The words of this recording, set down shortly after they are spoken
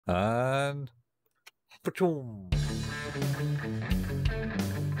And Pachoom.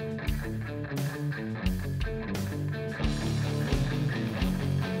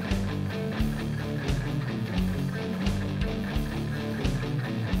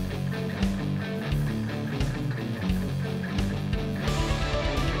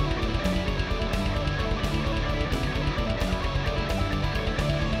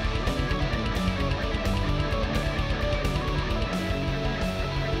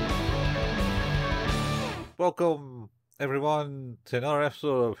 Welcome, everyone, to another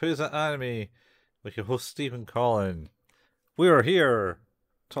episode of Who's That Anime with your host, Stephen Collin. We are here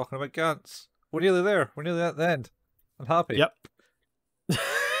talking about Gantz. We're nearly there. We're nearly at the end. I'm happy. Yep.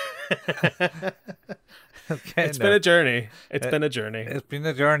 It's been a journey. It's been a journey. It's been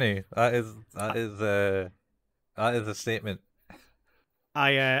a journey. That is a statement.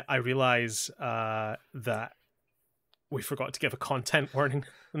 I realize that we forgot to give a content warning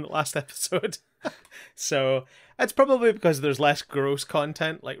in the last episode. So it's probably because there's less gross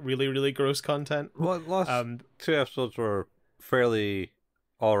content, like really, really gross content. Well, last two episodes were fairly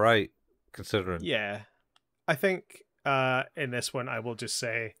alright, considering. Yeah. I think in this one I will just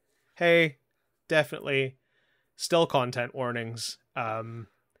say, hey, definitely still content warnings,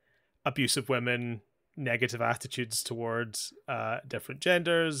 abusive women, negative attitudes towards different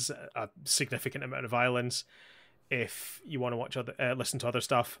genders, a significant amount of violence. If you want to watch other, listen to other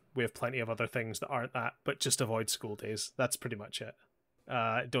stuff, we have plenty of other things that aren't that, but just avoid school days. That's pretty much it.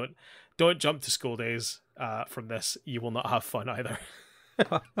 Don't jump to school days from this. You will not have fun either.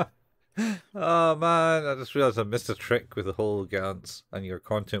 Oh man, I just realized I missed a trick with the whole Gantz and your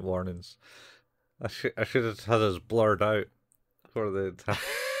content warnings. I should have had us blurred out for the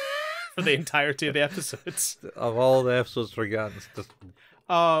for the entirety of the episodes. Of all the episodes for Gantz.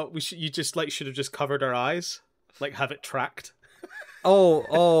 You should have just covered our eyes. Like, have it tracked.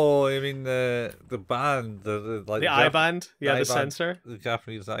 Oh! I mean the band, the eye band, yeah, the band, sensor, the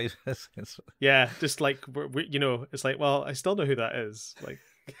Japanese eye sensor. Yeah, just like we it's like, well, I still know who that is. Like,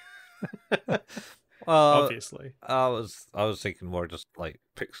 well, obviously, I was thinking more just like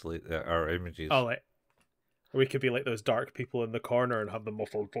pixelate our images. Oh, like we could be like those dark people in the corner and have the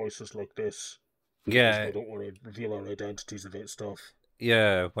muffled voices like this. Yeah, I don't want to reveal our identities about stuff.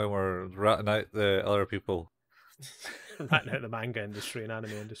 Yeah, when we're ratting out the other people. Ratting out the manga industry and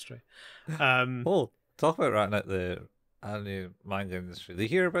anime industry. Oh, talk about ratting out the anime manga industry. Did you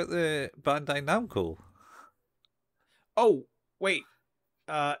hear about the Bandai Namco? Oh, wait.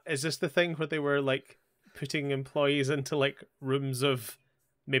 Is this the thing where they were like putting employees into like rooms of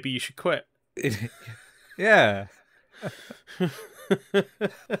maybe you should quit? Yeah.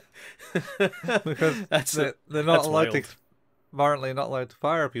 Because they're not allowed to, apparently not allowed to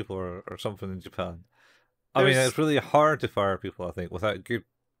fire people or something in Japan. I mean, it's really hard to fire people, I think, without good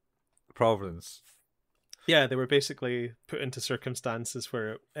providence. Yeah, they were basically put into circumstances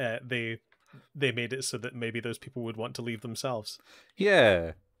where they made it so that maybe those people would want to leave themselves.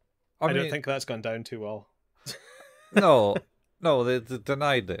 Yeah. I don't think that's gone down too well. No, they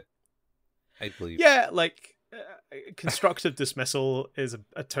denied it, I believe. Yeah, like, constructive dismissal is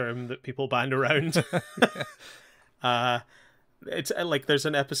a term that people band around. It's like there's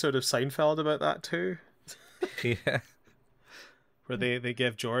an episode of Seinfeld about that too. Yeah, where they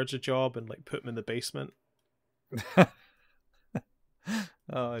give George a job and like put him in the basement. Oh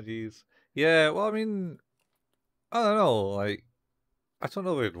jeez. Yeah, well, I mean, I don't know, like, I don't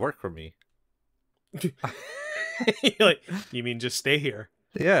know if it'd work for me. Like, you mean just stay here?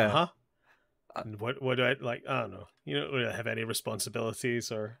 Yeah. Uh-huh. And what do I like? I don't know. You don't really have any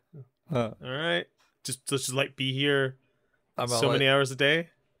responsibilities or all right. Just like be here many hours a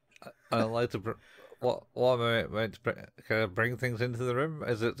day. I'm allowed to what am I meant to bring? Can I bring things into the room?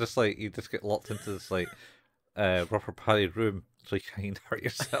 Is it just like you just get locked into this like rubber padded room so you can't hurt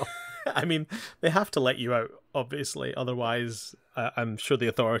yourself? I mean, they have to let you out, obviously. Otherwise, I'm sure the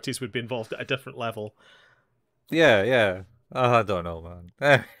authorities would be involved at a different level. Yeah. I don't know,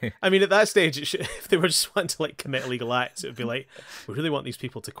 man. I mean, at that stage, if they were just wanting to like commit illegal acts, it would be like, we really want these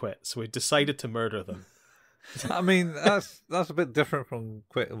people to quit, so we decided to murder them. I mean, that's a bit different from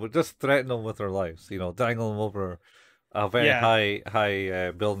quitting. We're just threatening them with their lives, dangle them over a very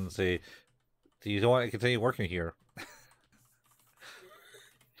high building and say, do you want to continue working here?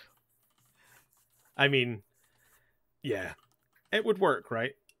 I mean, yeah, it would work,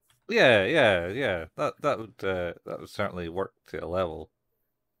 right? Yeah. That would certainly work to a level.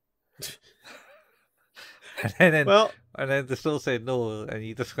 and then they still say no, and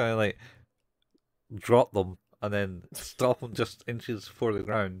you just kind of like drop them and then stop them just inches before the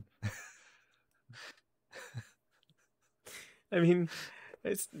ground. I mean,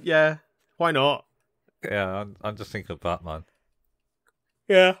 Yeah, why not? Yeah, I'm just thinking of Batman.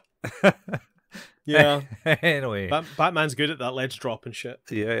 Yeah. Yeah. Anyway. Batman's good at that ledge drop and shit.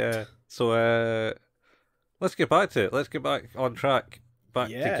 Yeah. So let's get back to it. Let's get back on track. Back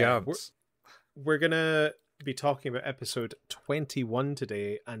to Gantz. We're gonna be talking about episode 21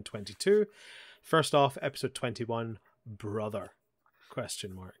 today and 22. First off, episode 21, Brother? ?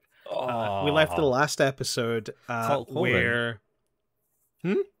 We left the last episode where...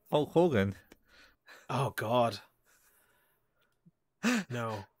 Hulk Hogan. Oh, God.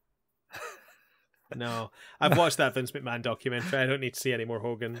 No. I've watched that Vince McMahon documentary. I don't need to see any more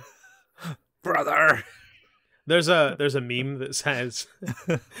Hogan. Brother! There's a meme that says...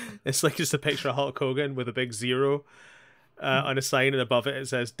 it's like just a picture of Hulk Hogan with a big 0 on a sign, and above it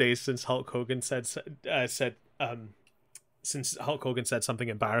says, days since Hulk Hogan said since Hulk Hogan said something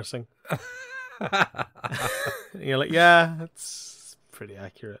embarrassing. And you're like, yeah, that's pretty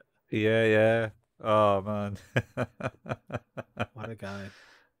accurate. Yeah. Oh, man. What a guy.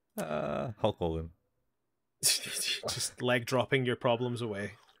 Hulk Hogan. Just leg dropping your problems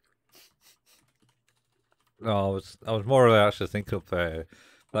away. No, I was more actually thinking of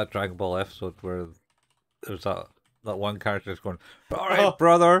that Dragon Ball episode where there's that one character that's going, all right,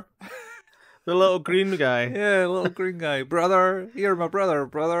 brother. The little green guy. Yeah, little green guy. Brother, you're my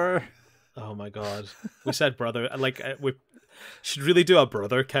brother. Oh my God. We said brother. Like, we should really do a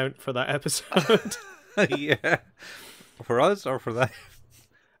brother count for that episode. Yeah. For us or for them?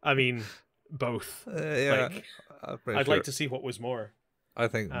 I mean, both. Yeah. I'd like to see what was more. I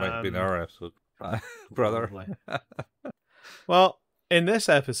think it might be in our episode. Brother. Well, in this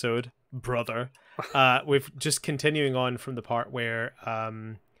episode, Brother, we've just continuing on from the part where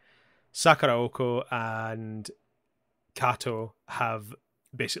Sakuraoko and Kato have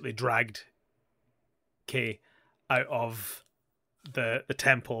basically dragged Kei out of the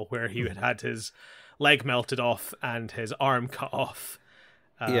temple where he had his leg melted off and his arm cut off.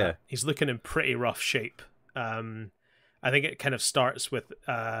 Yeah. He's looking in pretty rough shape. I think it kind of starts with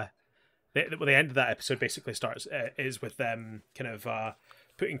the end of that episode basically starts is with them kind of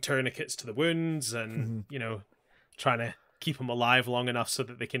putting tourniquets to the wounds and trying to keep him alive long enough so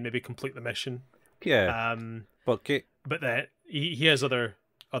that they can maybe complete the mission. Yeah. But then he has other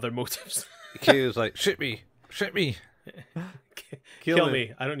motives. Kei was like, shoot me. Kill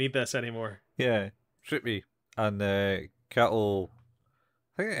me. I don't need this anymore. Yeah, shoot me. And Cattle,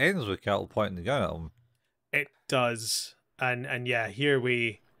 I think it ends with Cattle pointing the gun at him. It does. And yeah, here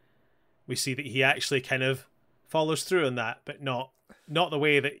we see that he actually kind of follows through on that, but not the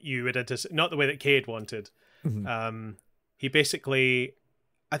way that you would anticipate, not the way that Kei had wanted. He basically,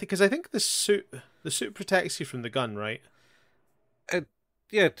 I think the suit protects you from the gun, right?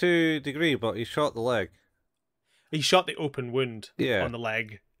 Yeah, to a degree, but he shot the leg. He shot the open wound on the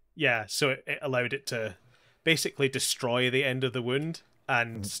leg. Yeah, so it allowed it to basically destroy the end of the wound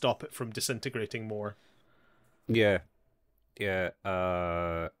and stop it from disintegrating more. Yeah.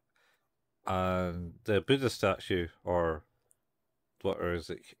 And the Buddha statue, or what is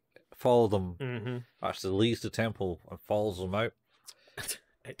it, follow them, actually leaves the temple and follows them out.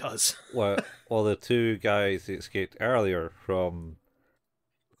 It does. While the two guys that escaped earlier from...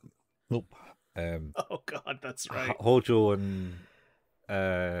 oh God, that's right. Hojo and...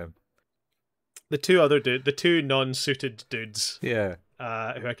 the two non-suited dudes. Yeah.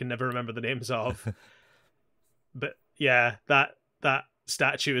 Who I can never remember the names of. But yeah, that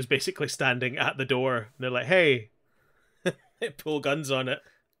statue is basically standing at the door. And they're like, hey, pull guns on it.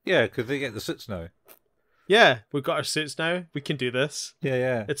 Yeah, because they get the suits now. Yeah, we've got our suits now. We can do this.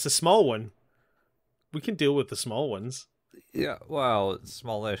 Yeah. It's a small one. We can deal with the small ones. Yeah, well, it's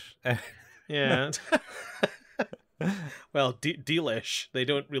smallish. Yeah. Well, dealish. They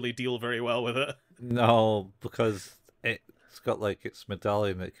don't really deal very well with it. No, because it's got like its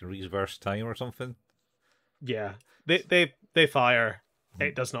medallion that can reverse time or something. Yeah, they fire.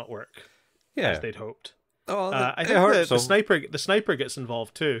 It does not work. Yeah, as they'd hoped. Oh, I think the sniper gets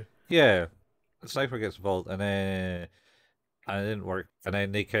involved too. Yeah, the sniper gets involved, and it didn't work. And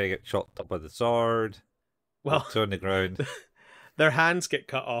then they kind of get chopped up by the sword. Well, on the ground. Their hands get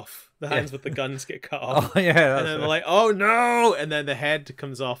cut off. The hands with the guns get cut off. Oh, yeah. And then they're like, oh no! And then the head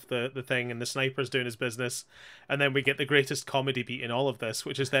comes off the thing and the sniper's doing his business. And then we get the greatest comedy beat in all of this,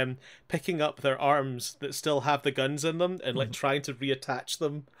 which is them picking up their arms that still have the guns in them and like trying to reattach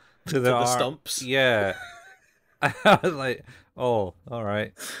them to the stumps. Yeah. I was like, oh, all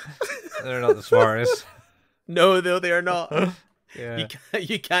right. They're not the smartest. No, they are not. Yeah.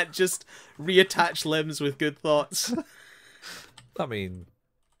 You can't just reattach limbs with good thoughts. I mean,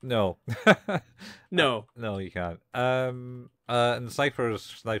 no. No, you can't. And And the sniper's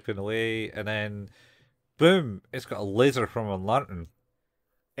sniping away, and then boom, it's got a laser from a lantern.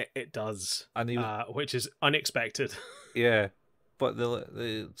 It does, And he which is unexpected. Yeah, but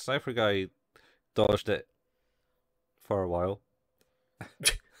the sniper guy dodged it for a while.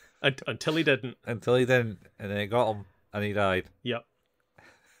 Until he didn't. Until he didn't, and then it got him, and he died. Yep.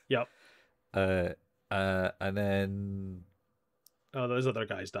 And then those other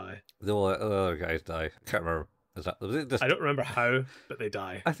guys die. the other guys die. I can't remember. Was it just... I don't remember how, but they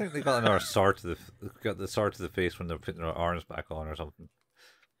die. I think they got another sword to the face when they're putting their arms back on or something.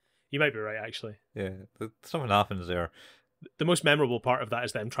 You might be right, actually. Yeah, something happens there. The most memorable part of that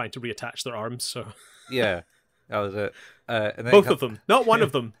is them trying to reattach their arms. So yeah, that was it. And then both of them, not one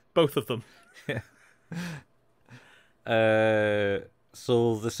of them, both of them. Yeah.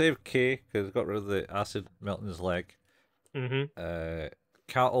 So they saved Kay because it got rid of the acid melting his leg. Mm-hmm.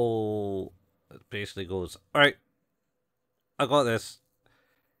 Cattle basically goes, all right, I got this.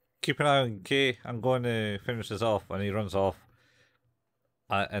 Keep an eye on Kay. I'm going to finish this off, and he runs off.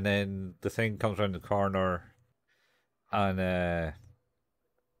 And then the thing comes around the corner, and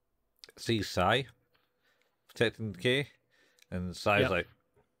sees Sai protecting Kay, and Sai's like,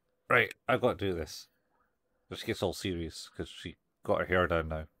 right, I've got to do this. She gets all serious because she got her hair down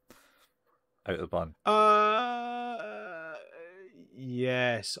now, out of the bun.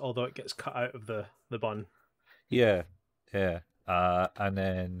 Yes, although it gets cut out of the bun. Yeah. And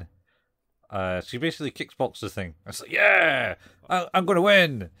then she basically kickboxes the thing. It's like, yeah, I'm going to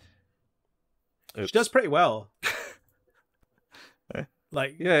win. She does pretty well.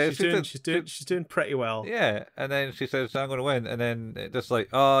 Like, yeah, she's doing pretty well. Yeah, and then she says, I'm going to win. And then it just like,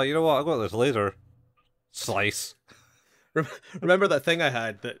 oh, you know what? I've got this laser. Slice. Remember that thing I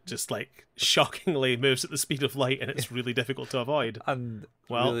had that just like shockingly moves at the speed of light and it's really difficult to avoid? And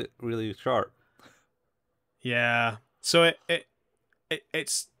really, really sharp. Yeah. So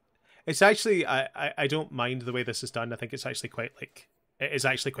it's actually I don't mind the way this is done. I think it's actually quite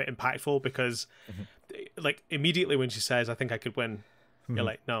impactful because like immediately when she says, I think I could win, you're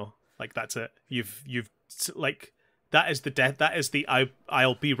like, no, like that's it. You've like that is the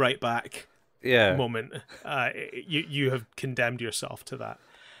I'll be right back moment. You have condemned yourself to that,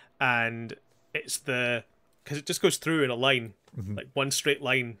 and it's because it just goes through in a line, like one straight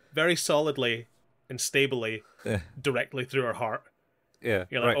line, very solidly and stably, directly through her heart. Yeah,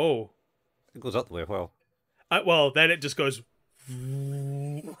 you're like, oh, it goes up the way. Well, then it just goes.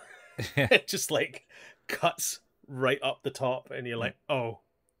 It just like cuts right up the top, and you're like, oh,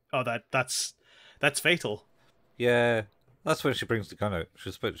 that's fatal. Yeah, that's when she brings the gun out.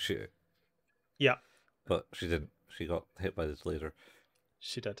 She's about to shoot it. Yeah. But she didn't. She got hit by this laser.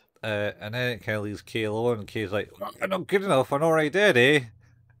 She did. And then it kind of leaves Kay alone, and Kay's like, I'm not good enough, I'm already dead, eh?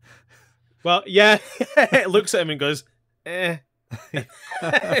 Well, yeah. It looks at him and goes, eh. It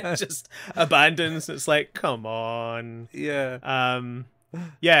just abandons. It's like, come on. Yeah.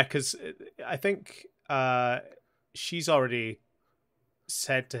 Yeah, because I think she's already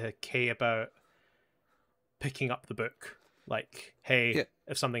said to Kay about picking up the book. Like, hey,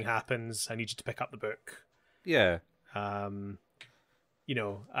 if something happens, I need you to pick up the book. Yeah. You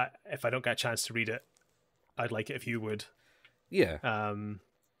know, if I don't get a chance to read it, I'd like it if you would. Yeah.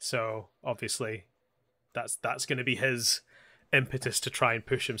 So obviously, that's going to be his impetus to try and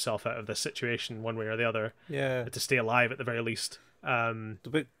push himself out of this situation one way or the other. Yeah. To stay alive at the very least. The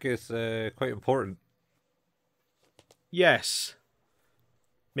book is quite important. Yes.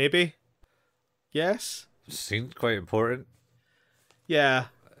 Maybe. Yes. Seems quite important. Yeah.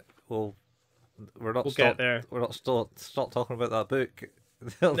 Well, we'll get there. We're not stop talking about that book.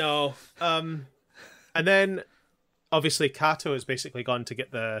 No. And then obviously Kato has basically gone to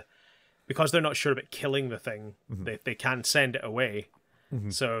get because they're not sure about killing the thing, they can send it away.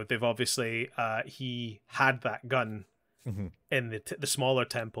 So they've obviously he had that gun in the smaller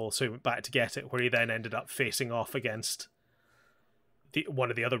temple, so he went back to get it, where he then ended up facing off against one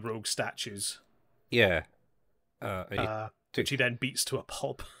of the other rogue statues. Yeah. Which he then beats to a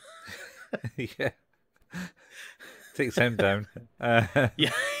pulp. Yeah. Takes him down.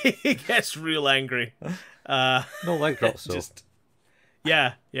 Yeah, he gets real angry. No leg drops, though.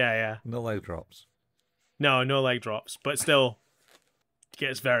 Yeah. No leg drops. No leg drops, but still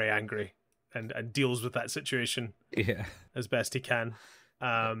gets very angry and deals with that situation as best he can.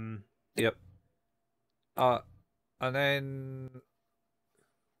 Yep. And then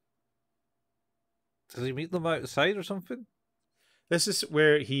does he meet them outside or something? This is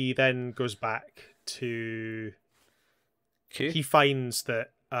where he then goes back to... Kay? He finds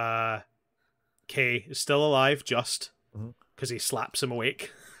that Kay is still alive, just because he slaps him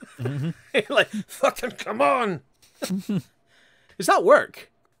awake. Like, fucking come on! Does that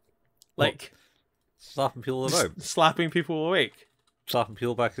work? What? Like Slapping people about. slapping people awake? Slapping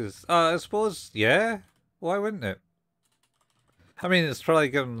people back is... I suppose, yeah. Why wouldn't it? I mean, it's probably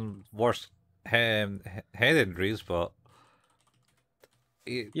giving worse head injuries, but...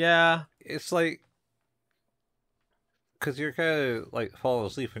 Yeah. It's like... Because you're kind of, like, falling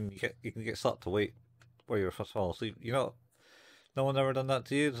asleep and you can get slapped awake while you're first falling asleep. You know, no one ever done that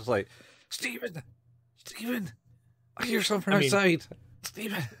to you? It's like, Stephen! Stephen! I hear something outside!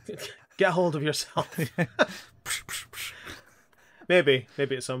 Stephen! Get hold of yourself. Maybe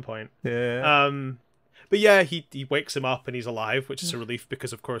at some point. Yeah. But yeah, he wakes him up and he's alive, which is a relief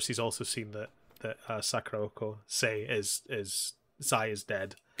because of course he's also seen that Sakuraoko Sei Sai is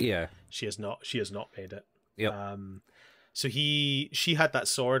dead. Yeah. She has not made it. Yep. So she had that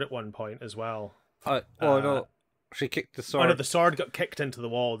sword at one point as well. No, she kicked the sword. Oh no, the sword got kicked into the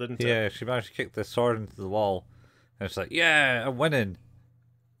wall, didn't it? Yeah, she managed to kick the sword into the wall, and it's like, yeah, I'm winning.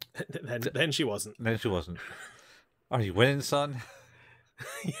 then she wasn't. Then she wasn't. Are you winning, son?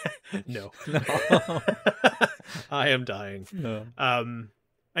 No. No. I am dying. No. And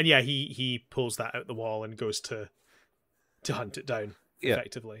yeah, he pulls that out the wall and goes to hunt it down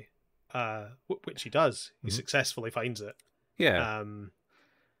effectively. Which he does. He successfully finds it. Yeah.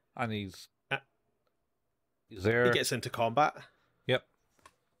 And he's there. He gets into combat. Yep.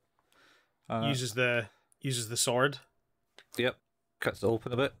 Uses the sword. Yep. Cuts it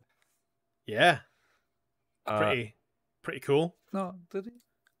open a bit. Yeah. Pretty cool. No, did he?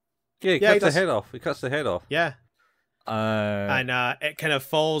 Yeah, he cuts the head off. He cuts the head off. Yeah. And it kind of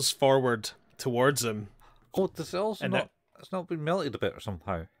falls forward towards him. Oh, does it also it's not been melted a bit or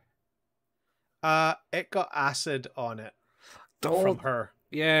somehow? It got acid on it from her.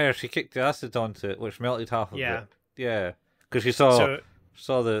 Yeah, she kicked the acid onto it, which melted half of it. Yeah, because she saw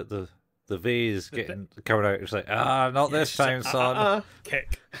the vase getting coming out. It's like, not this time, like, son.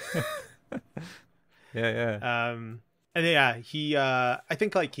 Kick. Yeah. And yeah, he I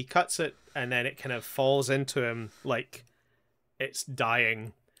think like he cuts it and then it kind of falls into him like it's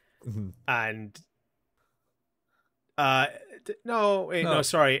dying, and no,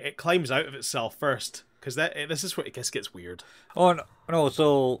 sorry, it climbs out of itself first because this is where it gets weird. Oh no!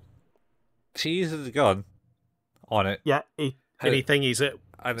 So she uses the gun on it. Yeah, he thingies it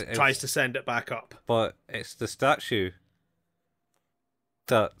and tries to send it back up, but it's the statue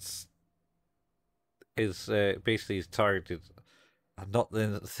that's basically is targeted, and not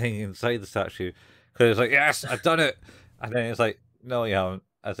the thing inside the statue. Because it's like, yes, I've done it, and then it's like, no, you haven't.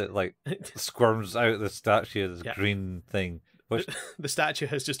 As it like squirms out of the statue, this green thing, which the statue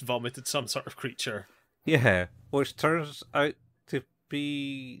has just vomited some sort of creature. Yeah, which turns out to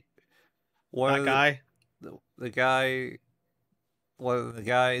be one guy. The guy, one of the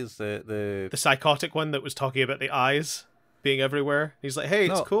guys, the psychotic one that was talking about the eyes being everywhere. He's like, hey,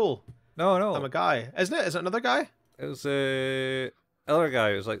 it's cool. No, I'm a guy. Isn't it? Is it another guy? It was other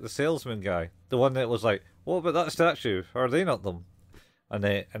guy. It was like the salesman guy. The one that was like, what about that statue? Are they not them? And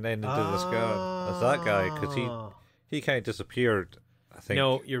then they did this guy as that guy, because he kind of disappeared, I think.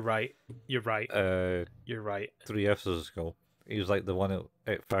 No, you're right. You're right. You're right. 3 episodes ago. He was like the one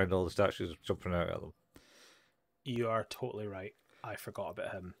that found all the statues jumping out at them. You are totally right. I forgot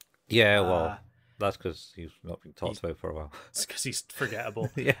about him. Yeah, well, that's because he's not been talked about for a while. It's because he's forgettable.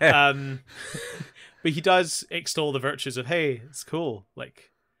 Yeah. But he does extol the virtues of, hey, it's cool.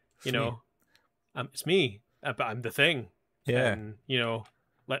 Like, you know, it's me, but I'm the thing. Yeah. And, you know,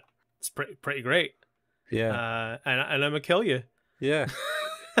 it's pretty great. Yeah. And I'm gonna kill you. Yeah.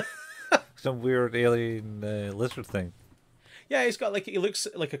 Some weird alien lizard thing. Yeah, he looks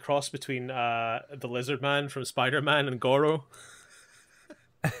like a cross between the Lizard Man from Spider-Man and Goro.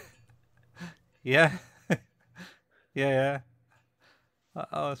 Yeah. Yeah.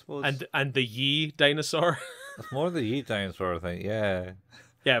 I suppose. And the Yi dinosaur. It's more the Yi dinosaur, I think. Yeah.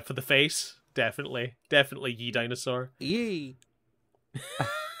 Yeah, for the face, definitely Yi dinosaur. Yi.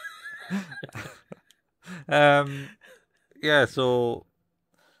 Yeah. So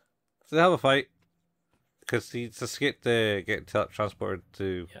they have a fight because he's escaped getting transported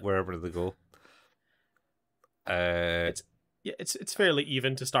to wherever they go. It's fairly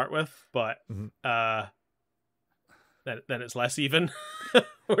even to start with, but then it's less even,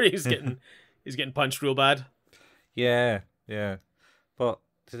 where he's getting punched real bad. Yeah. But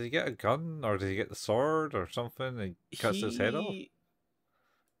did he get a gun or did he get the sword or something and cuts his head off?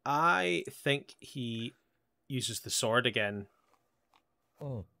 I think he uses the sword again.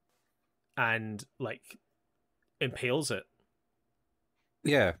 Oh. And like impales it.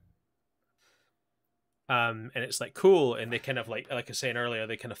 Yeah. And it's like cool, and they kind of like I was saying earlier,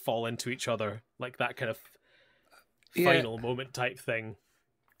 they kind of fall into each other, like that kind of final moment type thing.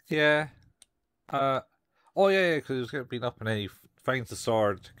 Yeah. Oh yeah, because he was getting beaten up, and then he finds the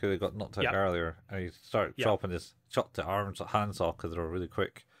sword because he got knocked out Yep. earlier, and he started Yep. chopped the hands off because they were really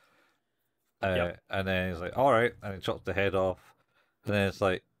quick. Yep. And then he's like, all right, and he chops the head off, and then it's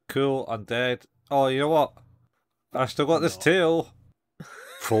like, cool, I'm dead. Oh, you know what? I still got this No. tail.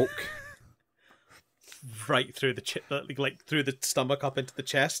 Folk. Right through like through the stomach up into the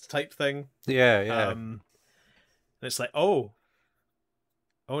chest type thing. Yeah. And it's like, oh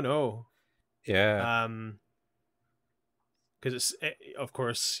no. Yeah. Because of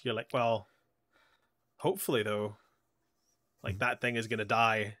course you're like, well, hopefully though, like that thing is gonna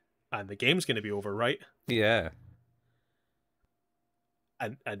die and the game's gonna be over, right? Yeah.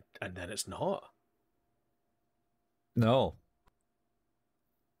 And then it's not. No.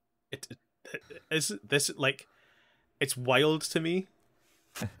 It is this like, it's wild to me.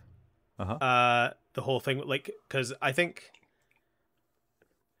 The whole thing, like, because I think,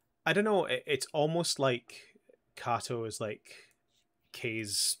 I don't know, it's almost like Kato is like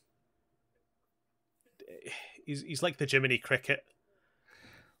Kay's. He's like the Jiminy Cricket.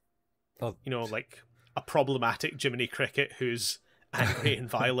 Oh. You know, like a problematic Jiminy Cricket who's angry and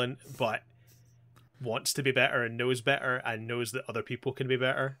violent, but wants to be better and knows that other people can be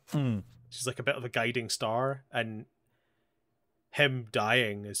better. She's like a bit of a guiding star, and him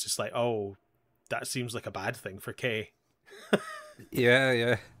dying is just like, oh, that seems like a bad thing for Kay.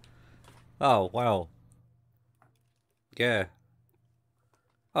 Yeah. Oh, wow. Yeah.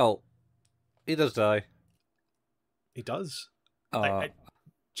 Oh, he does die. He does.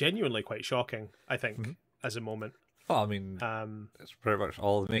 Genuinely quite shocking, I think, as a moment. Well, I mean, it's pretty much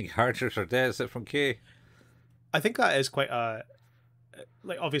all the main characters are dead except from Kay. I think that is quite a,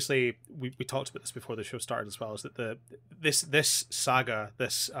 like, obviously we talked about this before the show started as well, is that this saga,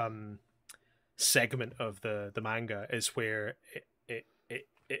 this segment of the manga is where it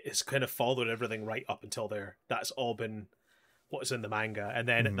has kind of followed everything right up until there. That's all been what is in the manga, and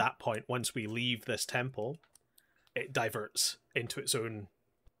then at that point, once we leave this temple, it diverts into its own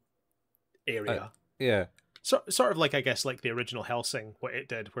area. Yeah. So, sort of like, I guess, like the original Hellsing, what it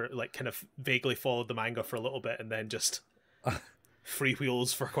did, where it like kind of vaguely followed the manga for a little bit and then just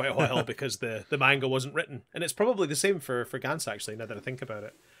freewheels for quite a while because the manga wasn't written. And it's probably the same for Gantz, actually, now that I think about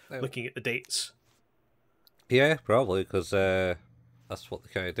it, looking at the dates. Yeah, probably, because that's what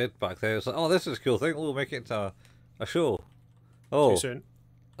they kind of did back then. It's like, oh, this is a cool thing. We'll make it into a show. Oh, Too soon.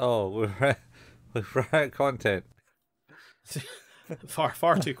 Oh, we've run out of content.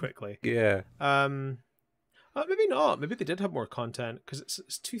 far too quickly. Yeah. Maybe not. Maybe they did have more content because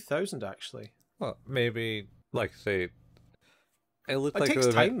it's 2000 actually. Well, maybe, like I say, it looked like takes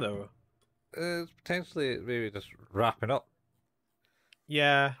time though. It's potentially maybe just wrapping up.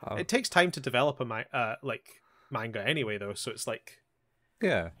 Yeah, it takes time to develop a manga anyway though. So it's like,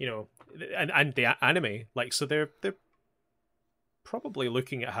 yeah, you know, and the anime, like, so they're probably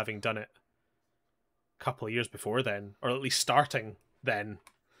looking at having done it a couple of years before then, or at least starting then,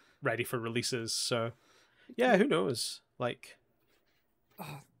 ready for releases. So yeah, who knows? Like,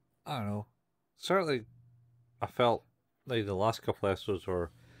 I don't know. Certainly, I felt like the last couple of episodes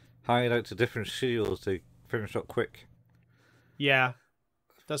were hanging out to different studios to finish up quick. Yeah,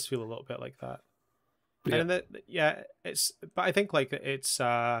 it does feel a little bit like that. Yeah. And it's, but I think like it's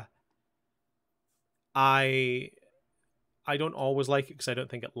I don't always like it because I don't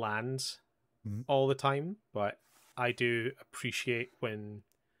think it lands all the time, but I do appreciate when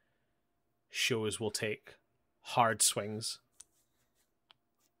shows will take hard swings.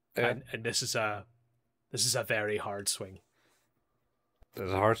 And this is a very hard swing.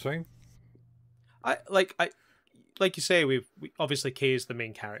 It's a hard swing? I like you say, we obviously Kay is the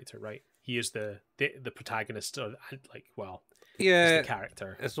main character, right? He is the protagonist, or like, well, yeah, he's the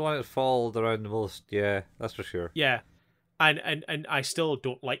character. It's the one that followed around the most. Yeah, that's for sure. Yeah, and I still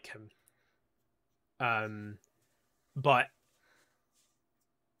don't like him. But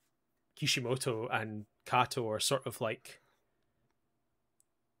Kishimoto and Kato are sort of like,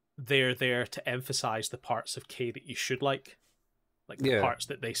 they're there to emphasize the parts of Kay that you should like the parts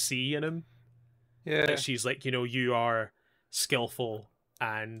that they see in him. Yeah, like she's like, you know, you are skillful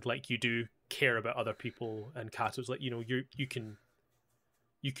and like you do care about other people, and Kato's like, you know, you can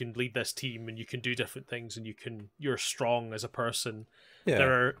lead this team and you can do different things and you're strong as a person.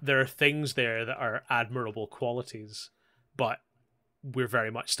 Yeah. There are things there that are admirable qualities, but we're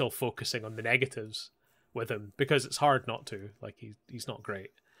very much still focusing on the negatives with him because it's hard not to. Like, he's not great.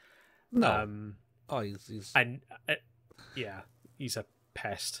 No. He's and yeah, he's a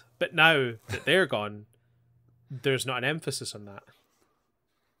pest. But now that they're gone, there's not an emphasis on that.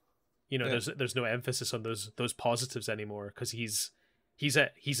 You know, there's no emphasis on those positives anymore because he's his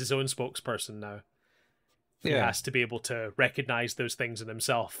own spokesperson now. He has to be able to recognize those things in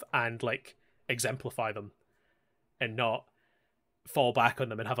himself and like exemplify them, and not fall back on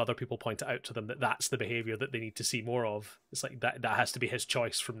them and have other people point it out to them that that's the behavior that they need to see more of. It's like that has to be his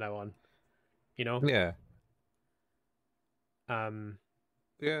choice from now on, you know? Yeah.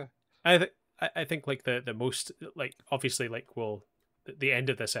 Yeah. I think like the most, like, obviously, like, well, the end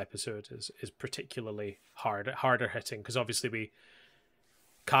of this episode is particularly harder hitting because obviously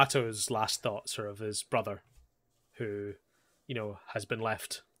Kato's last thoughts are of his brother, who, you know, has been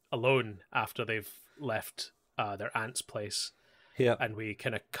left alone after they've left their aunt's place. Yeah. And we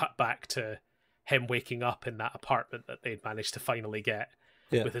kind of cut back to him waking up in that apartment that they'd managed to finally get,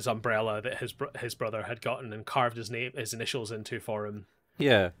 with his umbrella that his brother had gotten and carved his initials into for him.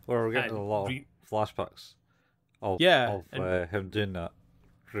 Yeah, where we're getting a lot of flashbacks of him doing that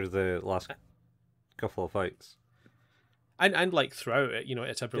through the last couple of fights. And like throughout it, you know,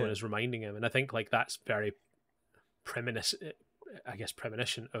 it's everyone is reminding him, and I think like that's very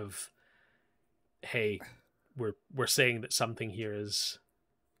premonition of, hey, we're saying that something here is,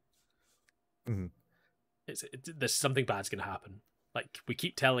 there's something bad's gonna happen. Like, we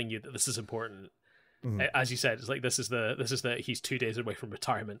keep telling you that this is important. As you said, it's like this is the he's 2 days away from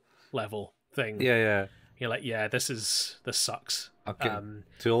retirement level thing. Yeah. You're like, yeah, this sucks. I'm getting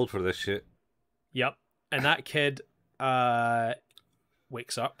too old for this shit. Yep. And that kid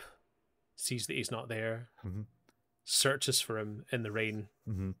wakes up, sees that he's not there, searches for him in the rain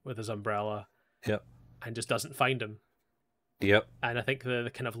with his umbrella. Yep. And just doesn't find him. Yep. And I think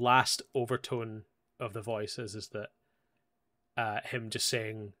the kind of last overtone of the voice is that him just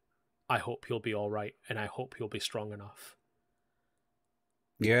saying, I hope you'll be all right, and I hope you'll be strong enough.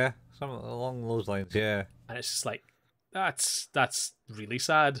 Yeah, something along those lines, yeah. And it's just like, that's really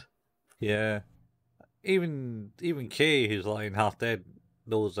sad. Yeah. Even Kay, who's lying half dead,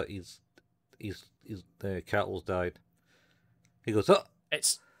 knows that he's the cattle's died. He goes, oh!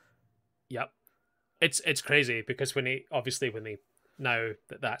 It's crazy because when now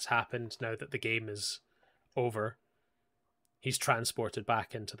that that's happened, now that the game is over, he's transported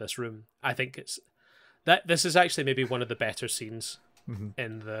back into this room. I think this is actually maybe one of the better scenes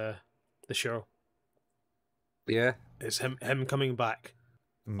in the show. Yeah. It's him coming back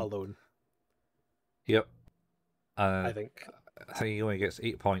alone. Yep. I think he only gets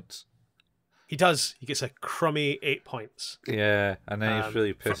 8 points. He does. He gets a crummy 8 points. Yeah, and then he's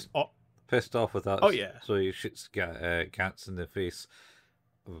really pissed off with that. Oh yeah. So he shoots Gantz in the face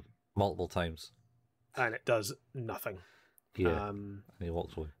multiple times, and it does nothing. Yeah, and he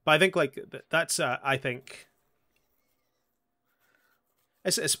walks away. But I think like that's I think I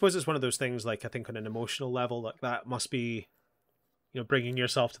suppose it's one of those things, like, I think on an emotional level, like, that must be, you know, bringing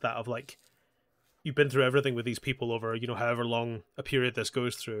yourself to that of like, you've been through everything with these people over, you know, however long a period this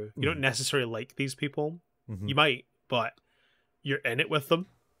goes through. You don't necessarily like these people. You might, but you're in it with them.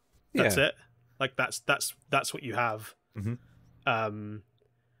 That's it. Like, that's what you have. And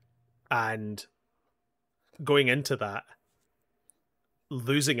going into that,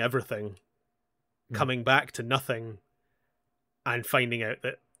 losing everything, coming back to nothing, and finding out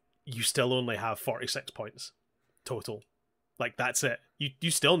that you still only have 46 points total. Like, that's it.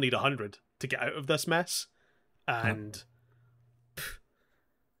 You still need 100 to get out of this mess. And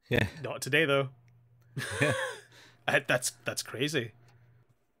not today, though. That's crazy.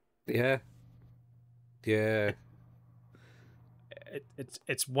 Yeah. It's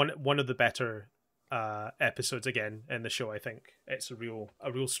one of the better episodes again in the show. I think it's a real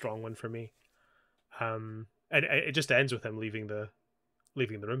strong one for me. And it just ends with him leaving the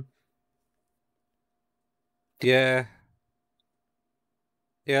room. Yeah,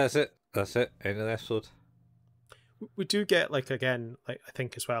 that's it. End of the episode. We do get, like, again, like, I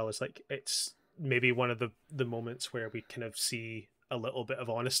think as well, is like, it's maybe one of the moments where we kind of see a little bit of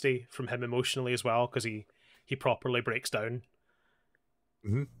honesty from him emotionally as well, because he properly breaks down.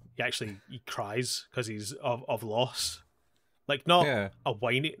 He cries because he's of loss, like, not a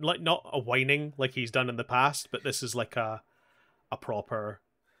whining, like he's done in the past, but this is like a proper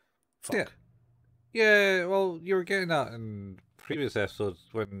fuck. Yeah, well, you were getting that in previous episodes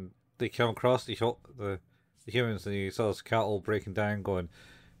when they come across the humans and he saw his cattle breaking down, going,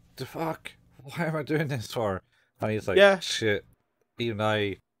 "The fuck? Why am I doing this for?" And he's like, "Shit, even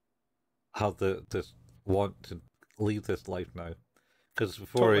I have this want to leave this life now." Because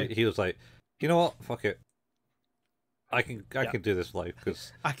before he was like, "You know what? Fuck it. I can do this life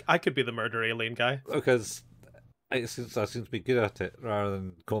because I could be the murder alien guy because I seem to be good at it rather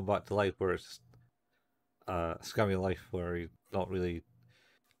than going back to life where it's a scummy life where he's not really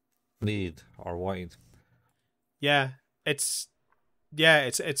need or wanted. Yeah, it's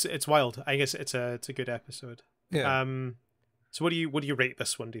it's wild. I guess it's a good episode. Yeah. So what do you rate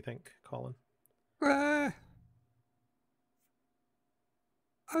this one? Do you think, Colin?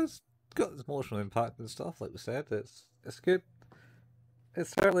 It's got its emotional impact and stuff, like we said. It's good.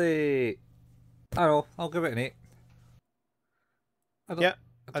 It's certainly, I don't know, I'll give it an 8. Yeah,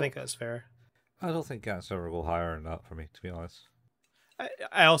 I think that's fair. I don't think Gantz ever go higher than that for me, to be honest.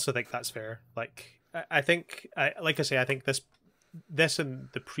 I also think that's fair. Like I think, like I say, I think this and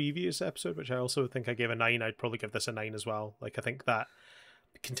the previous episode, which I also think I gave a 9, I'd probably give this a 9 as well. Like I think that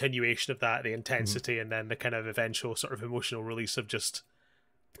continuation of that, the intensity, and then the kind of eventual sort of emotional release of just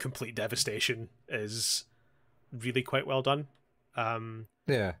complete devastation is really quite well done.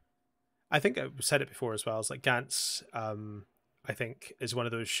 Yeah. I think I said it before as well. It's like Gantz, I think, is one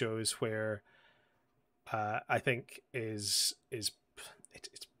of those shows where I think it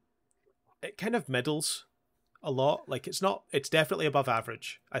kind of middles a lot. Like it's definitely above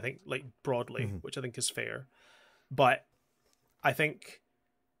average, I think, like broadly, which I think is fair. But I think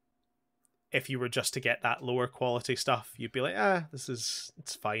if you were just to get that lower quality stuff, you'd be like, it's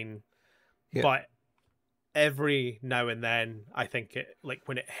fine. Yeah. But every now and then, I think it, like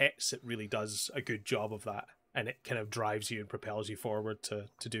when it hits, it really does a good job of that, and it kind of drives you and propels you forward to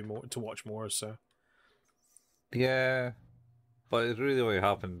do more, to watch more. So yeah, but it's really what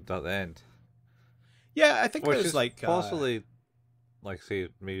happened at the end. Yeah, I think Which there's is like possibly, like, say,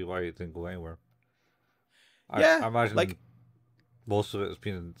 maybe why it didn't go anywhere. Yeah, I imagine like most of it has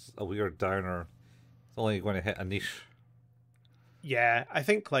been a weird downer. It's only going to hit a niche. yeah, I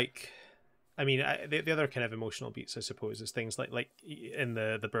think like I mean the other kind of emotional beats, I suppose, is things like in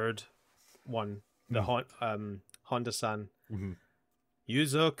the bird one, the Honda-san,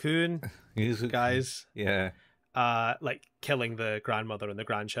 Yuzo-kun, guys, yeah, like killing the grandmother and the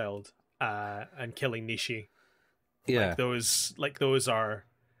grandchild, and killing Nishi. yeah, Like those are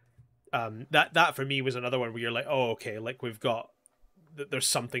that for me was another one where you're like, oh, okay, like we've got there's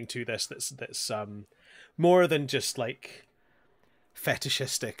something to this that's more than just like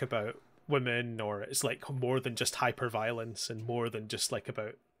fetishistic about women, or it's like more than just hyper violence and more than just like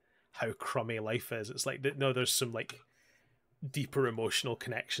about how crummy life is. It's like no, there's some like deeper emotional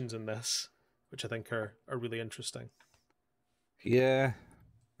connections in this, which I think are really interesting. yeah.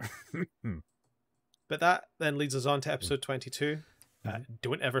 But that then leads us on to episode 22.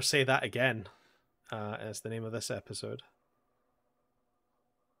 Don't ever say that again, is the name of this episode.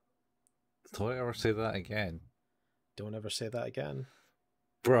 Don't ever say that again. Don't ever say that again,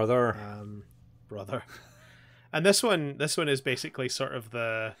 brother. Brother. And this one is basically sort of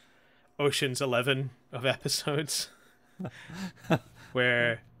the Ocean's 11 of episodes,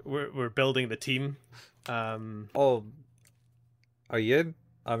 where we're building the team. Oh, are you in?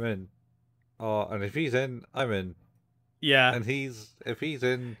 I'm in. Oh, and if he's in, I'm in. Yeah. And if he's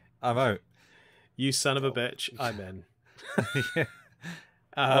in, I'm out. You son of a bitch, I'm in.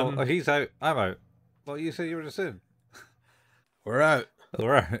 Yeah. He's out, I'm out. Well, you said you were just in. We're out.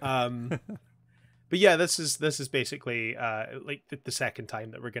 We're out. But yeah, this is basically like the second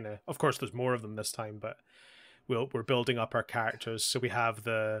time that we're gonna. Of course, there's more of them this time, but we're building up our characters. So we have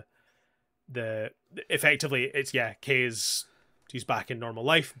the effectively it's he's back in normal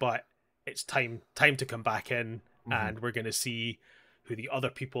life, but it's time to come back in, and we're gonna see who the other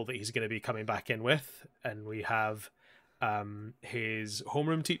people that he's gonna be coming back in with, and we have his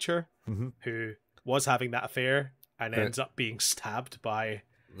homeroom teacher who was having that affair and ends up being stabbed by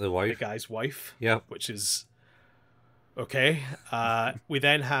the guy's wife. Yeah, which is okay. We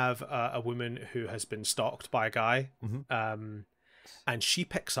then have a woman who has been stalked by a guy, and she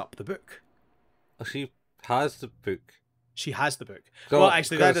picks up the book. She has the book. She has the book. Well,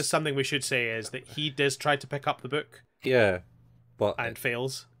 actually, that is something we should say, is that he does try to pick up the book. Yeah, but and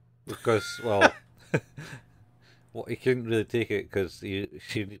fails because well, he couldn't really take it because she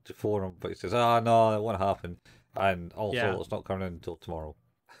needed to phone him, but he says, no, it won't happen, and also it's not coming in until tomorrow.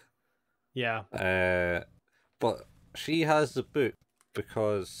 Yeah. But she has the book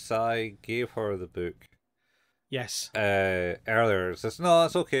because Sai gave her the book. Yes. Earlier, says, no,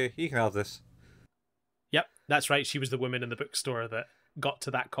 it's okay, you can have this. Yep, that's right. She was the woman in the bookstore that got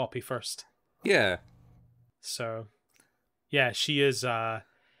to that copy first. Yeah. So, yeah, she is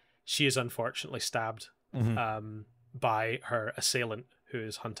unfortunately stabbed by her assailant, who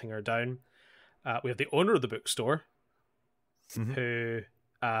is hunting her down. We have the owner of the bookstore, who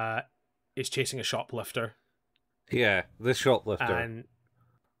is chasing a shoplifter. Yeah, the shoplifter. And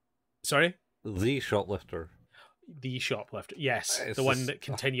sorry? The shoplifter. The shoplifter. Yes, the one that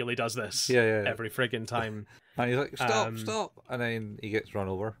continually does this. Yeah. Every friggin' time. And he's like, stop. And then he gets run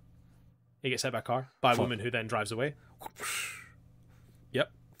over. He gets hit by a car by a woman who then drives away.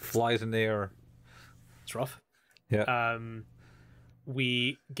 Yep. Flies in the air. It's rough. Yeah.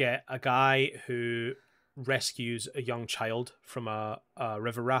 We get a guy who rescues a young child from a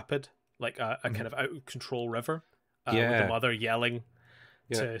river rapid, like a kind of out of control river, with the mother yelling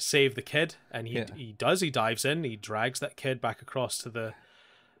to save the kid, and he dives in, he drags that kid back across to the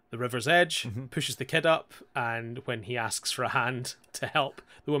river's edge, pushes the kid up, and when he asks for a hand to help,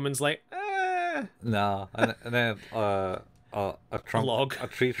 the woman's like, nah, and then a trunk, a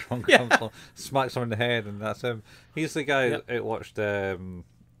tree trunk comes along, smacks him in the head, and that's him. He's the guy that watched Tetsuo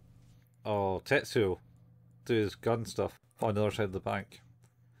do his gun stuff on the other side of the bank.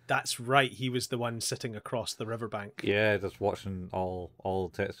 That's right, he was the one sitting across the riverbank. Yeah, just watching all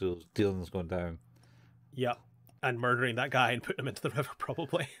Tetsuo's dealings going down. Yep. And murdering that guy and putting him into the river,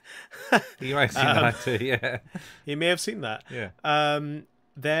 probably. You might have seen that too, yeah. He may have seen that. Yeah.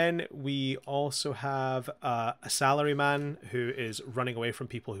 Then we also have a salaryman who is running away from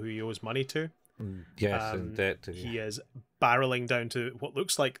people who he owes money to. Yes, in debt to. He is barreling down to what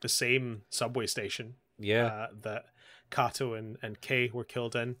looks like the same subway station. Yeah. That Kato and Kei were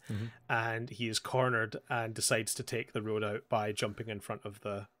killed in, and he is cornered and decides to take the road out by jumping in front of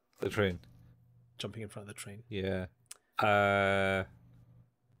the train. Jumping in front of the train. Yeah. And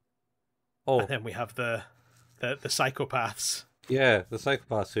then we have the psychopaths. Yeah, the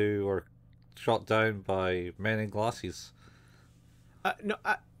psychopaths who were shot down by men in glasses.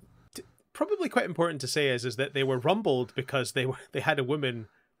 Probably quite important to say is that they were rumbled because they had a woman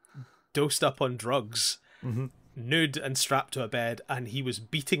dosed up on drugs, nude and strapped to a bed, and he was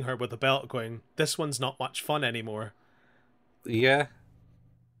beating her with a belt, going, "This one's not much fun anymore." Yeah.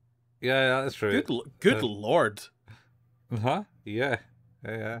 Yeah, that's true. Good lord. Yeah.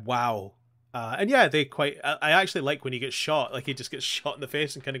 Yeah. Wow. And yeah, they quite. I actually like when he gets shot. Like he just gets shot in the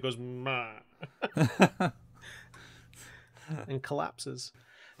face and kind of goes, "Mah," and collapses.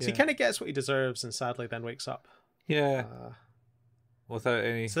 So he kind of gets what he deserves, and sadly then wakes up. Yeah. Without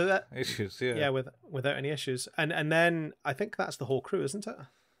any issues. Yeah. Yeah, without any issues, and then I think that's the whole crew, isn't it?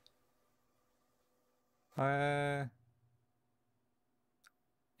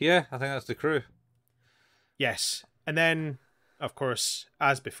 Yeah, I think that's the crew. Yes. And then, of course,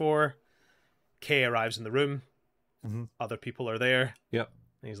 as before, Kay arrives in the room. Other people are there. Yep.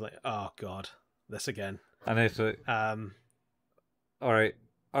 And he's like, "Oh God, this again." And it's like, all right,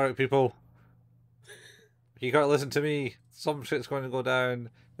 people, you gotta listen to me. Some shit's going to go down.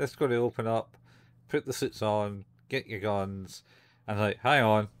 This is going to open up. Put the suits on. Get your guns. And like, hang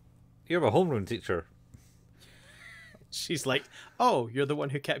on, you're my homeroom teacher. She's like, "Oh, you're the one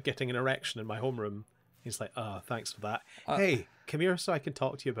who kept getting an erection in my homeroom." He's like, "Oh, thanks for that. Hey, come here so I can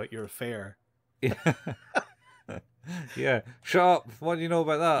talk to you about your affair." Yeah. Yeah. Shut up. What do you know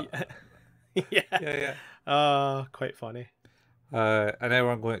about that? Yeah. Quite funny. And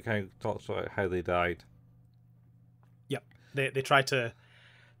everyone going to kind of talks about how they died. Yep. They try to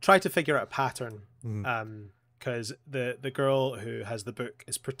figure out a pattern. Because the girl who has the book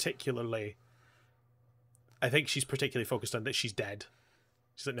is particularly, I think she's particularly focused on that she's dead.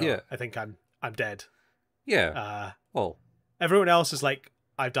 She's like, "No, I think I'm dead." Yeah. Well, everyone else is like,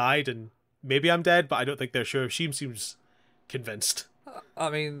 "I've died and maybe I'm dead," but I don't think they're sure. She seems convinced. I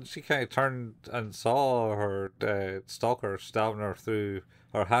mean, she kind of turned and saw her stalker stabbing her through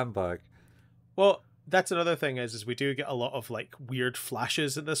her handbag. Well, that's another thing is we do get a lot of like weird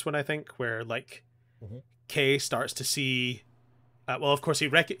flashes in this one, I think, where like Kay starts to see. Well, of course, he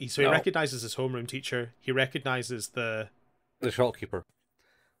recognizes his homeroom teacher. He recognizes the shopkeeper.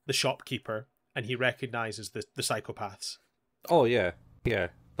 The shopkeeper, and he recognizes the psychopaths. Oh yeah, yeah.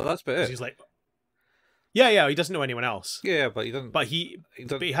 But that's about it. He's like, yeah. He doesn't know anyone else. Yeah, but he doesn't. But he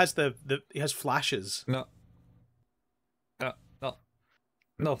has he has flashes. No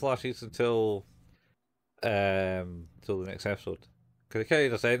flashes until the next episode. Because it kind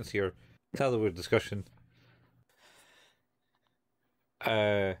of just ends here. Tell the weird discussion.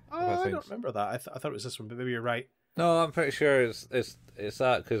 I don't remember that. I thought it was this one, but maybe you're right. No, I'm pretty sure it's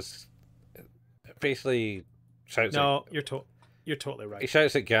that because basically shouts. No, you're totally right. He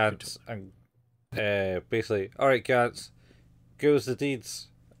shouts at Gantz and basically, "All right, Gantz, give us the deeds."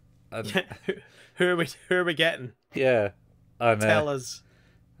 And who are we getting? Yeah, and tell us.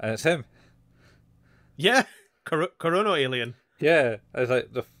 And it's him. Yeah, Corona alien. Yeah, I was like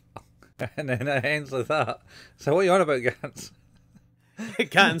and then it ends like that. So what are you on about, Gantz?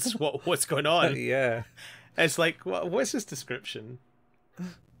 Gantz, what's going on? Yeah, it's like what's his description?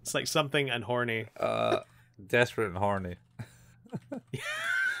 It's like something and horny. Desperate and horny.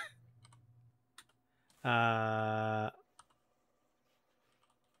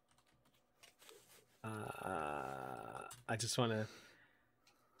 I just want to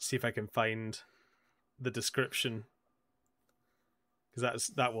see if I can find the description,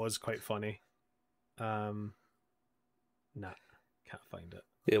 because that was quite funny. Nah, can't find it.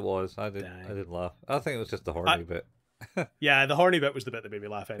 It was. I did laugh. I think it was just the horny bit. Yeah, the horny bit was the bit that made me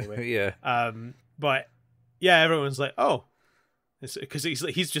laugh anyway. Yeah. But yeah, everyone's like, oh, because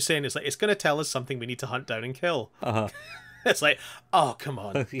he's just saying it's going to tell us something we need to hunt down and kill. It's like, oh, come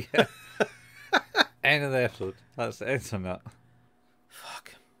on. Yeah. End of the episode. That's the end on that.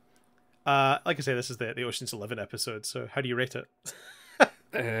 Fuck. Like I say, this is the Ocean's 11 episode. So how do you rate it?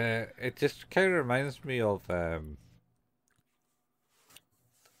 It just kind of reminds me of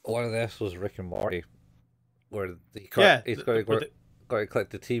one of the episodes of Rick and Morty, where he's got to collect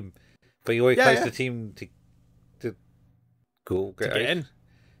the team, but he only collects the team to go get in.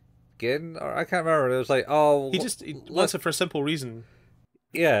 Get in, or I can't remember. It was like, oh, he wants it for a simple reason.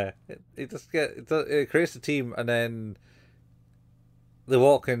 Yeah, it creates the team, and then they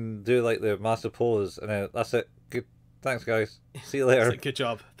walk and do like the massive pose, and then that's it. Good, thanks guys. See you later. Good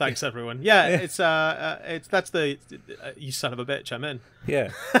job. Thanks everyone. Yeah, it's that's the you son of a bitch. I'm in.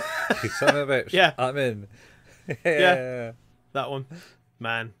 Yeah, you son of a bitch. Yeah, I'm in. Yeah, that one,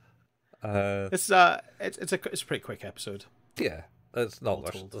 man. It's a pretty quick episode. Yeah, it's not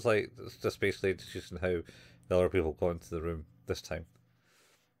much. It's just basically introducing how the other people go into the room this time.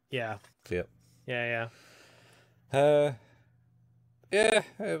 Yeah. Yep. Yeah. Yeah,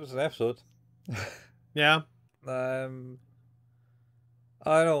 it was an episode. Yeah. I don't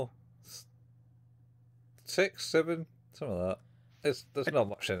know, 6, 7, something like that. There's not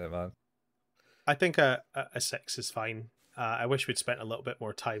much in it, man. I think a 6 is fine. I wish we'd spent a little bit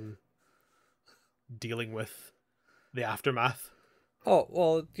more time dealing with the aftermath. Oh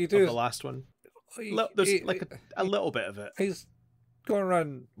well, you do of the last one. There's like a little bit of it. He's going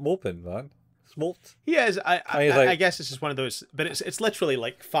around moping, man. Smoked. He is. I guess this is one of those, but it's literally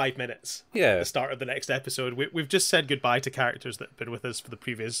like 5 minutes. Yeah. At the start of the next episode, we've just said goodbye to characters that have been with us for the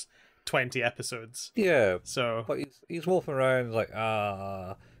previous 20 episodes. Yeah. So, but he's wolfing around like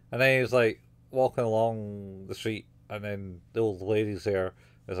and then he's like walking along the street, and then the old lady's there.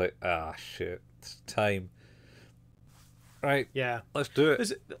 It's like shit, it's time. Right. Yeah. Let's do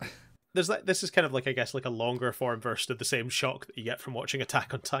it. This is kind of like, I guess, like a longer form version of the same shock that you get from watching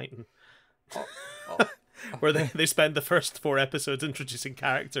Attack on Titan. Where they spend the first 4 episodes introducing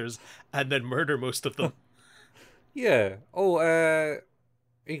characters and then murder most of them. Yeah.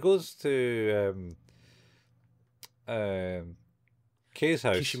 He goes to Kei's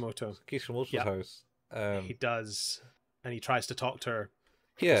house. Kishimoto's house. He does, and he tries to talk to her.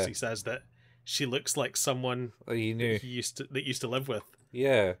 Yeah. He says that she looks like someone that you knew that used to live with.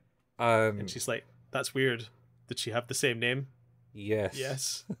 Yeah. And she's like, "That's weird. Did she have the same name?" Yes.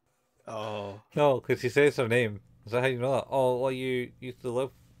 Yes. Oh no, because he says her name. Is that how you know that? Oh, well, you used to live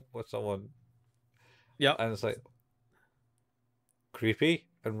with someone. Yeah. And it's like creepy,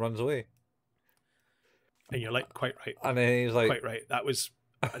 and runs away. And you're like, quite right. And then he's like, quite right. That was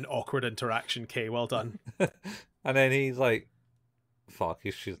an awkward interaction. Kay, well done. And then he's like, fuck,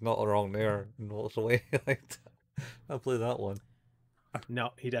 she's not wrong there, and walks away. Like, I played that one.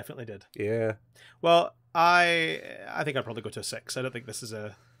 No, he definitely did. Yeah. Well, I think I'd probably go to a 6. I don't think this is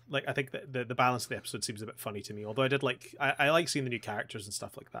I think that the balance of the episode seems a bit funny to me. Although I like seeing the new characters and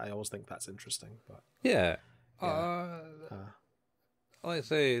stuff like that. I always think that's interesting. But yeah. I'd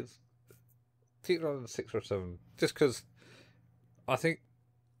say it's take around 6 or 7, just because I think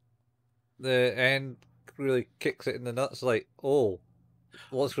the end really kicks it in the nuts. Like, oh,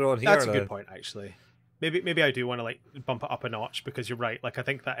 what's going on here? That's a good point, actually. Maybe I do want to like bump it up a notch, because you're right. Like, I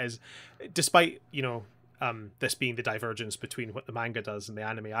think that is, despite this being the divergence between what the manga does and the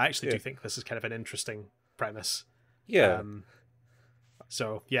anime, I actually do think this is kind of an interesting premise. Yeah.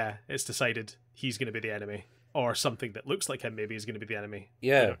 So yeah, it's decided he's going to be the enemy, or something that looks like him maybe is going to be the enemy.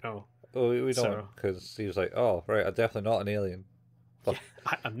 Yeah. I don't know. Well, we don't, because he was like, oh right, I'm definitely not an alien. But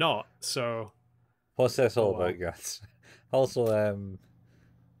I'm not. So what's this all about, Gantz? Also, I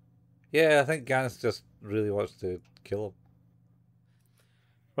think Gantz just really wants to kill him.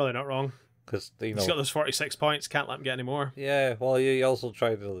 Well, they're not wrong. Because he's got those 46 points. Can't let him get any more. Yeah. Well, he also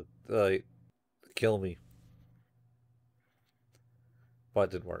tried to kill me, but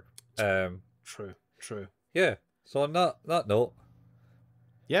it didn't work. True. Yeah. So on that note.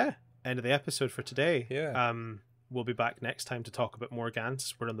 Yeah. End of the episode for today. Yeah. We'll be back next time to talk a bit more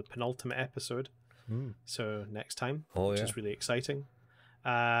Gantz. We're on the penultimate episode. So next time, which is really exciting.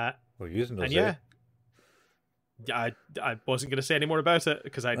 We're using those. And I wasn't going to say any more about it,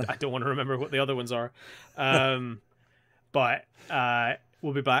 because I don't want to remember what the other ones are. But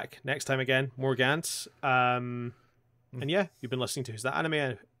we'll be back next time again. More Gantz. And yeah, you've been listening to Who's That Anime,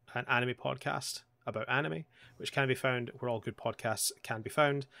 an anime podcast about anime, which can be found where all good podcasts can be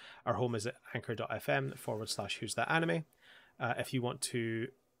found. Our home is at anchor.fm/Who's That Anime. If you want to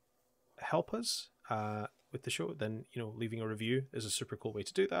help us with the show, then leaving a review is a super cool way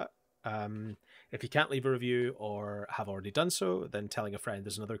to do that. If you can't leave a review or have already done so, then telling a friend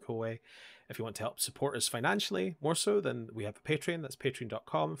is another cool way. If you want to help support us financially more so, then we have a Patreon. That's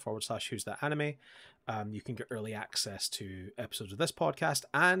patreon.com/Who's That Anime. You can get early access to episodes of this podcast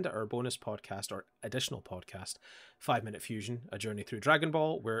and our bonus podcast or additional podcast, 5 Minute Fusion, A Journey Through Dragon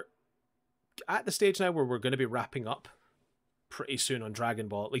Ball. We're at the stage now where we're going to be wrapping up pretty soon on Dragon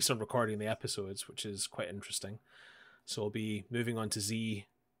Ball, at least on recording the episodes, which is quite interesting. So we'll be moving on to Z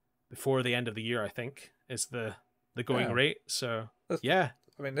before the end of the year, I think, is the going rate. So yeah,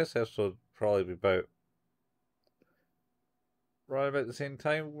 I mean, this episode will probably be about right about the same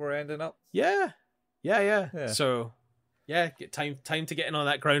time we're ending up. Yeah. So get time to get in on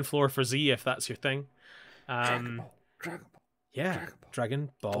that ground floor for Z if that's your thing. Dragon Ball. Yeah, Dragon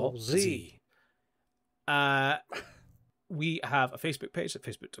Ball Z. We have a Facebook page at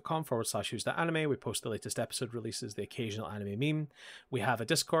facebook.com/Who's That Anime. We post the latest episode releases, the occasional anime meme. We have a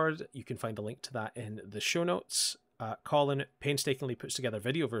Discord. You can find a link to that in the show notes. Colin painstakingly puts together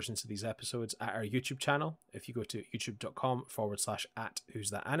video versions of these episodes at our YouTube channel. If you go to youtube.com/@Who's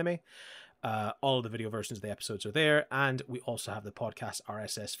That Anime, all of the video versions of the episodes are there. And we also have the podcast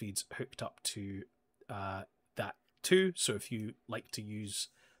RSS feeds hooked up to that too. So if you like to use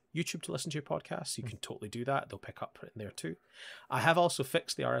YouTube to listen to your podcasts, you can totally do that. They'll pick up in there too. I have also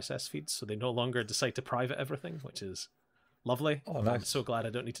fixed the RSS feeds so they no longer decide to private everything, which is lovely. Oh, nice. I'm so glad I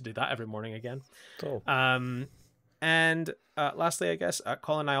don't need to do that every morning again. Oh. And lastly, I guess,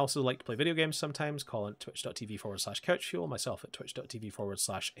 Colin and I also like to play video games sometimes. Colin at twitch.tv/couchfuel, myself at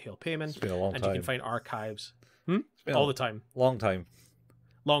twitch.tv/hailpayman. It's been a long and time. you can find archives all the time. Long time.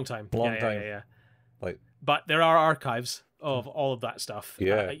 Yeah. But there are archives of all of that stuff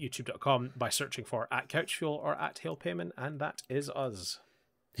at youtube.com by searching for @couchfuel or @hailpayman, and that is us.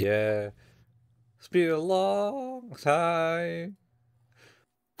 Yeah. It's been a long time.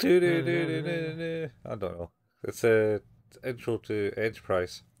 I don't know. It's a intro to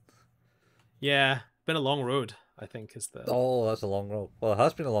Enterprise. Yeah, been a long road, I think is the... Oh, that's a long road. Well, it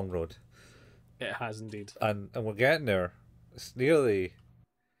has been a long road. It has indeed. And we're getting there. It's nearly...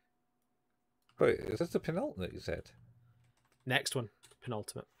 Wait, is this the penultimate you said? Next one,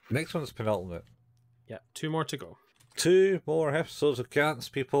 penultimate. Next one's penultimate. Yeah, 2 more to go. 2 more episodes of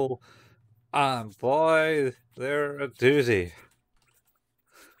Gantz, people. And boy, they're a doozy.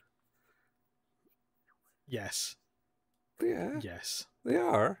 Yes. Yeah. Yes. They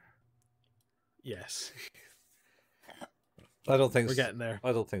are. Yes. I don't think we're getting there.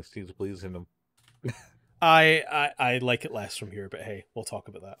 I don't think Steve's pleasing them. I like it less from here, but hey, we'll talk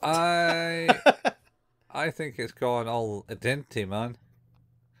about that. I think it's gone all identity, man.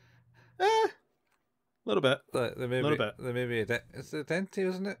 A little bit. It's identity,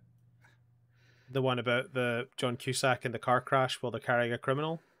 isn't it? The one about the John Cusack in the car crash while they're carrying a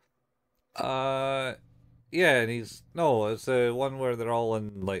criminal? Yeah, and it's the one where they're all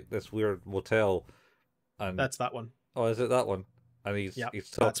in like this weird motel, and that's that one. Oh, is it that one? And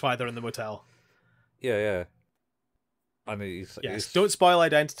that's why they're in the motel. Yeah. And don't spoil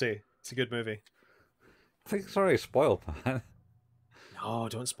Identity. It's a good movie. I think it's already spoiled, man. No,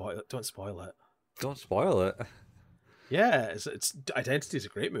 don't spoil it. Don't spoil it. Don't spoil it. Yeah, it's Identity is a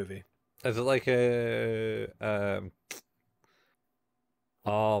great movie. Is it like a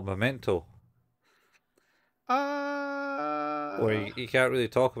Memento? Where you can't really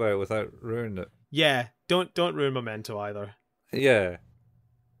talk about it without ruining it. Yeah, don't ruin Memento either. Yeah.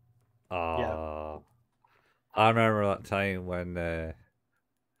 Yeah. I remember that time when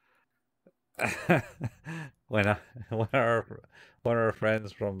when our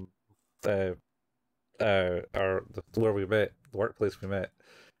friends from where we met, the workplace we met,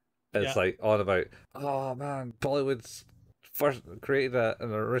 it's like on about, oh man, Bollywood's first created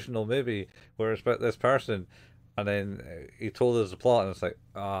an original movie where it's about this person, and then he told us the plot, and it's like,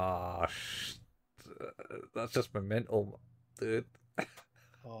 that's just Memento, dude.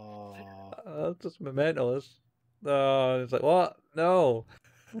 That's just Memento. It's like, what? No.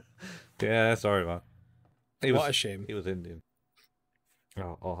 Yeah, sorry, man. What a shame. He was Indian.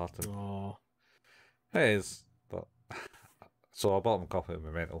 Oh, I'll have to. Oh. But so I bought him a copy of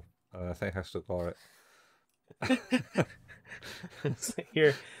Memento, and I think I still got it.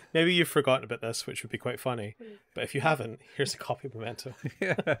 Here, maybe you've forgotten about this, which would be quite funny. But if you haven't, here's a copy of Memento.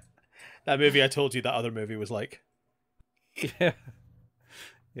 Yeah. That movie I told you that other movie was like. Yeah.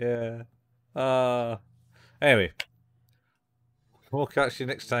 Yeah. Anyway, We'll catch you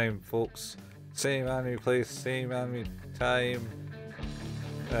next time, folks. Same anime place, same anime time.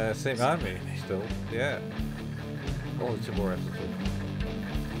 Same anime still, yeah. Only 2 more episodes.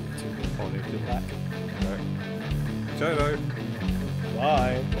 Only 2 back. Right. Ciao now.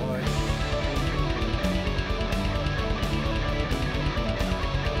 Bye. Bye.